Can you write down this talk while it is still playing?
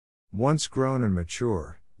Once grown and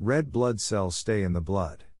mature, red blood cells stay in the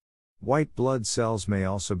blood. White blood cells may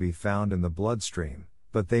also be found in the bloodstream,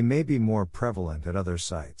 but they may be more prevalent at other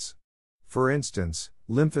sites. For instance,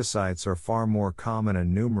 lymphocytes are far more common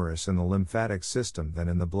and numerous in the lymphatic system than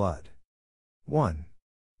in the blood. 1.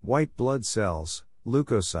 White blood cells,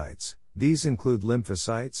 leukocytes. These include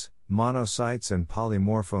lymphocytes, monocytes and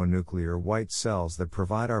polymorphonuclear white cells that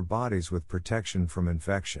provide our bodies with protection from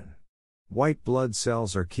infection. White blood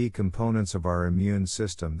cells are key components of our immune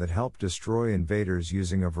system that help destroy invaders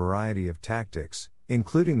using a variety of tactics,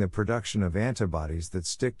 including the production of antibodies that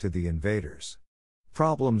stick to the invaders.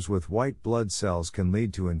 Problems with white blood cells can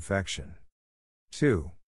lead to infection.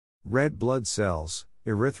 2. Red blood cells,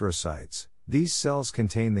 erythrocytes. These cells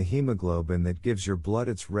contain the hemoglobin that gives your blood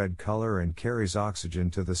its red color and carries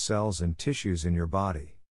oxygen to the cells and tissues in your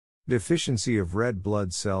body. Deficiency of red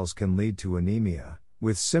blood cells can lead to anemia,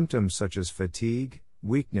 with symptoms such as fatigue,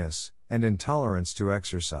 weakness, and intolerance to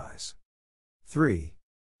exercise. 3.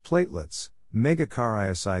 Platelets.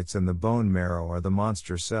 Megakaryocytes in the bone marrow are the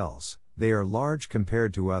monster cells. They are large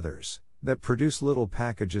compared to others, that produce little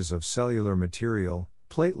packages of cellular material,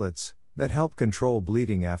 platelets, that help control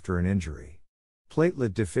bleeding after an injury.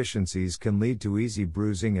 Platelet deficiencies can lead to easy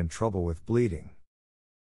bruising and trouble with bleeding.